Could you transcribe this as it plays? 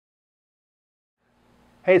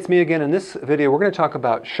Hey, it's me again. In this video, we're going to talk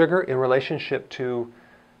about sugar in relationship to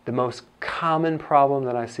the most common problem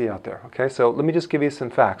that I see out there. Okay, so let me just give you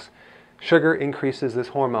some facts. Sugar increases this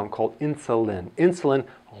hormone called insulin. Insulin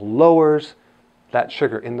lowers that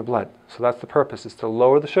sugar in the blood. So that's the purpose, is to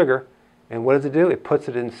lower the sugar. And what does it do? It puts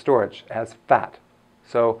it in storage as fat.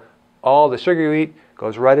 So all the sugar you eat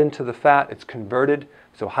goes right into the fat. It's converted.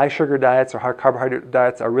 So high sugar diets or high carbohydrate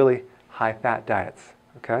diets are really high fat diets.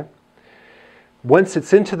 Okay. Once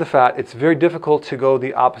it's into the fat, it's very difficult to go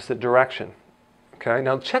the opposite direction. Okay,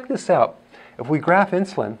 now check this out. If we graph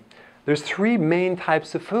insulin, there's three main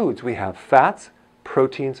types of foods. We have fats,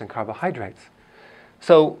 proteins, and carbohydrates.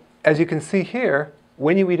 So as you can see here,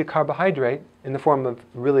 when you eat a carbohydrate in the form of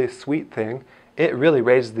really a sweet thing, it really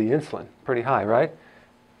raises the insulin pretty high, right?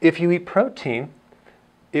 If you eat protein,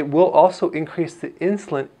 it will also increase the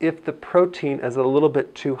insulin if the protein is a little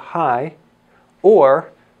bit too high, or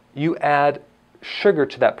you add sugar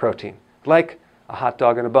to that protein, like a hot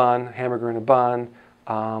dog in a bun, hamburger in a bun.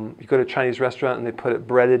 You go to a Chinese restaurant and they put it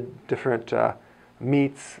breaded, different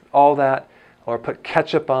meats, all that, or put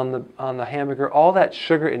ketchup on the hamburger. All that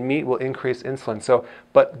sugar and meat will increase insulin. So,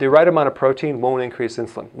 but the right amount of protein won't increase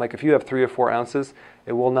insulin. Like if you have 3 or 4 ounces,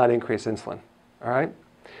 it will not increase insulin. All right.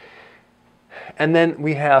 And then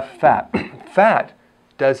we have fat. Fat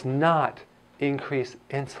does not increase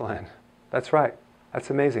insulin. That's right. That's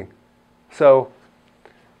amazing. So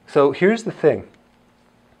here's the thing.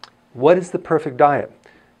 What is the perfect diet?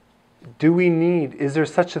 Is there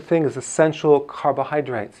such a thing as essential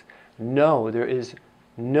carbohydrates? No, there is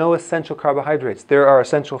no essential carbohydrates. There are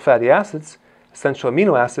essential fatty acids, essential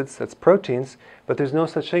amino acids, that's proteins, but there's no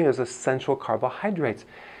such thing as essential carbohydrates.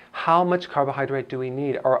 How much carbohydrate do we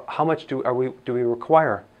need, or how much do we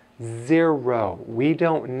require? 0. We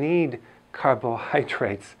don't need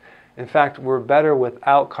carbohydrates. In fact, we're better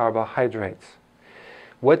without carbohydrates.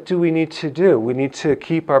 What do we need to do? We need to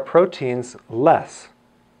keep our proteins less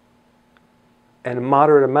and a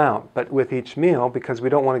moderate amount, but with each meal, because we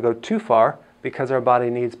don't want to go too far, because our body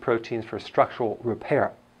needs proteins for structural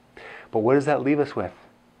repair. But what does that leave us with?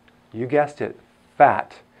 You guessed it,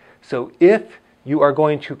 fat. So if you are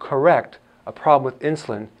going to correct a problem with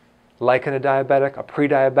insulin, like in a diabetic, a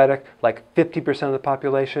pre-diabetic, like 50% of the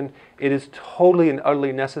population, it is totally and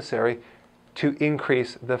utterly necessary to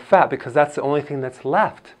increase the fat, because that's the only thing that's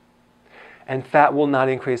left. And fat will not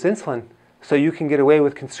increase insulin. So you can get away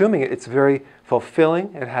with consuming it. It's very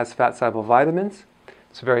fulfilling. It has fat-soluble vitamins.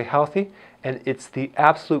 It's very healthy. And it's the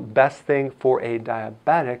absolute best thing for a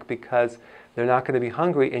diabetic, because they're not going to be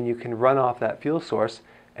hungry, and you can run off that fuel source,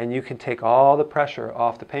 and you can take all the pressure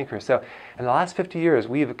off the pancreas. So in the last 50 years,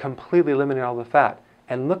 we've completely eliminated all the fat.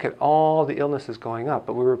 And look at all the illnesses going up.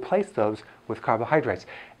 But we replace those with carbohydrates.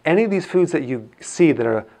 Any of these foods that you see that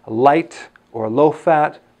are light or low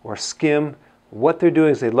fat or skim, what they're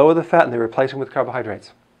doing is they lower the fat and they replace them with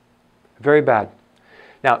carbohydrates. Very bad.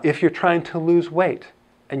 Now, if you're trying to lose weight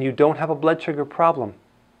and you don't have a blood sugar problem,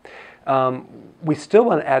 we still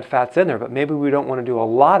want to add fats in there, but maybe we don't want to do a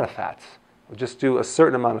lot of fats. We'll just do a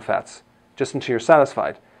certain amount of fats, just until you're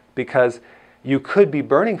satisfied. Because you could be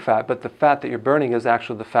burning fat, but the fat that you're burning is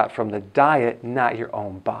actually the fat from the diet, not your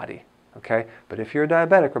own body. Okay? But if you're a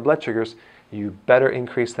diabetic or blood sugars, you better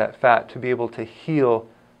increase that fat to be able to heal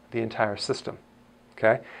the entire system.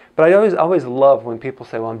 Okay? But I always love when people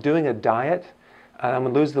say, well, I'm doing a diet, and I'm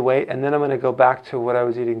going to lose the weight, and then I'm going to go back to what I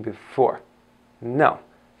was eating before. No.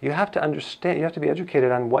 You have to understand, you have to be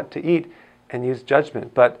educated on what to eat and use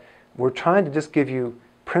judgment. But we're trying to just give you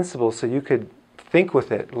principles so you could think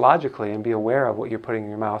with it logically and be aware of what you're putting in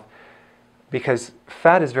your mouth, because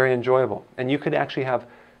fat is very enjoyable, and you could actually have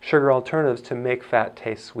sugar alternatives to make fat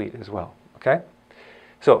taste sweet as well. Okay?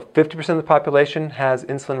 So 50% of the population has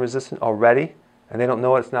insulin resistance already, and they don't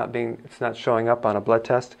know it's not showing up on a blood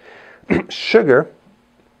test. Sugar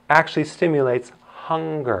actually stimulates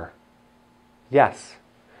hunger. Yes.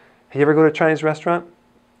 Have you ever go to a Chinese restaurant?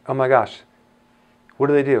 Oh my gosh. What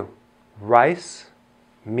do? Rice,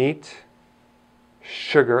 meat,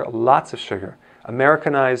 sugar, lots of sugar.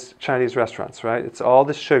 Americanized Chinese restaurants, right? It's all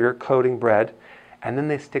the sugar coating bread, and then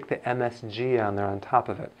they stick the MSG on there on top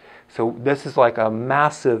of it. So this is like a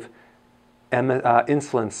massive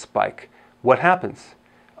insulin spike. What happens?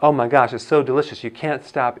 Oh my gosh, it's so delicious. You can't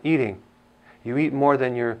stop eating. You eat more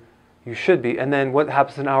than you should be, and then what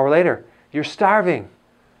happens an hour later? You're starving.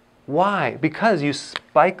 Why? Because you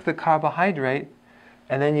spike the carbohydrate,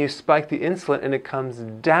 and then you spike the insulin, and it comes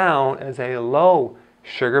down as a low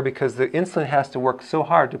sugar, because the insulin has to work so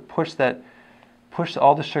hard to push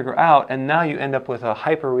all the sugar out, and now you end up with a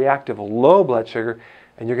hyperreactive low blood sugar,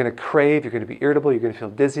 and you're going to crave, you're going to be irritable, you're going to feel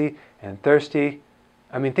dizzy and thirsty,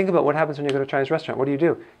 I mean, think about what happens when you go to a Chinese restaurant. What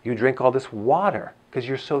do? You drink all this water because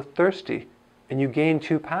you're so thirsty, and you gain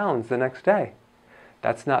 2 pounds the next day.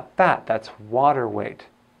 That's not fat, that's water weight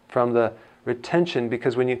from the retention,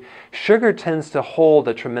 because sugar tends to hold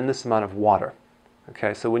a tremendous amount of water.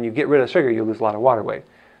 Okay, so when you get rid of sugar, you lose a lot of water weight.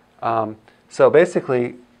 So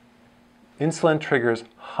basically, insulin triggers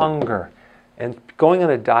hunger. And going on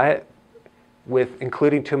a diet with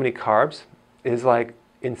including too many carbs is like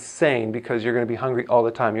insane, because you're going to be hungry all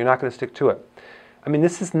the time. You're not going to stick to it. I mean,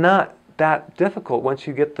 this is not that difficult once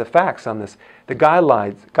you get the facts on this. The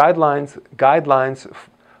guidelines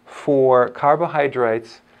for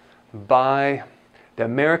carbohydrates by the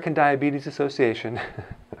American Diabetes Association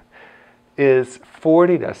is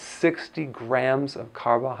 40 to 60 grams of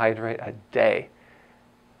carbohydrate a day.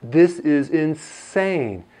 This is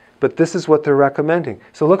insane, but this is what they're recommending.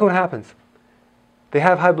 So look what happens. They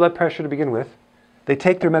have high blood pressure to begin with. They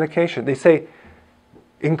take their medication. They say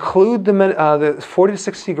include the 40 to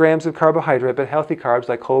 60 grams of carbohydrate, but healthy carbs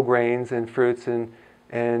like whole grains and fruits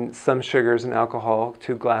and some sugars and alcohol,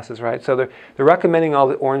 2 glasses, right? So they're recommending all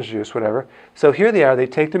the orange juice, whatever. So here they are. They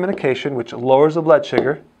take their medication, which lowers the blood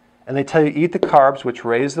sugar, and they tell you eat the carbs, which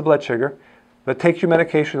raise the blood sugar, but take your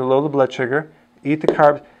medication to lower the blood sugar, eat the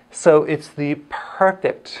carbs. So it's the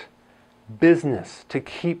perfect business to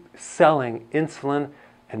keep selling insulin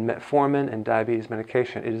and metformin and diabetes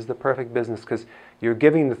medication. It is the perfect business because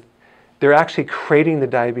they're actually creating the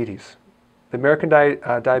diabetes. The American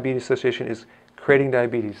Diabetes Association is creating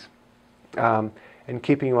diabetes and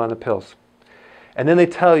keeping you on the pills. And then they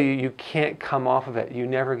tell you you can't come off of it. You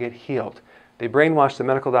never get healed. They brainwash the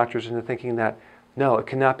medical doctors into thinking that, no, it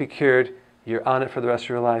cannot be cured. You're on it for the rest of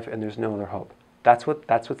your life and there's no other hope. That's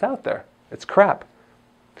what's out there. It's crap.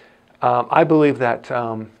 I believe that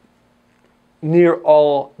near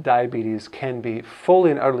all diabetes can be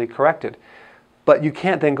fully and utterly corrected, but you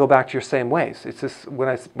can't then go back to your same ways. It's just, what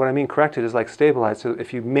I mean corrected is like stabilized. So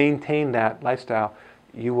if you maintain that lifestyle,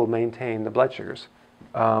 you will maintain the blood sugars.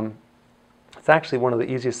 It's actually one of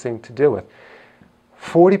the easiest things to deal with.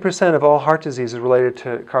 40% of all heart disease is related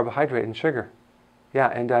to carbohydrate and sugar. Yeah,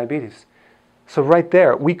 and diabetes. So right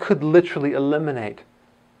there, we could literally eliminate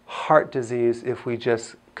heart disease if we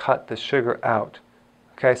just cut the sugar out.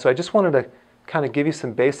 Okay, so I just wanted to kind of give you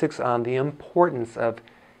some basics on the importance of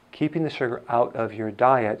keeping the sugar out of your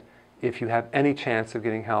diet if you have any chance of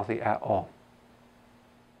getting healthy at all.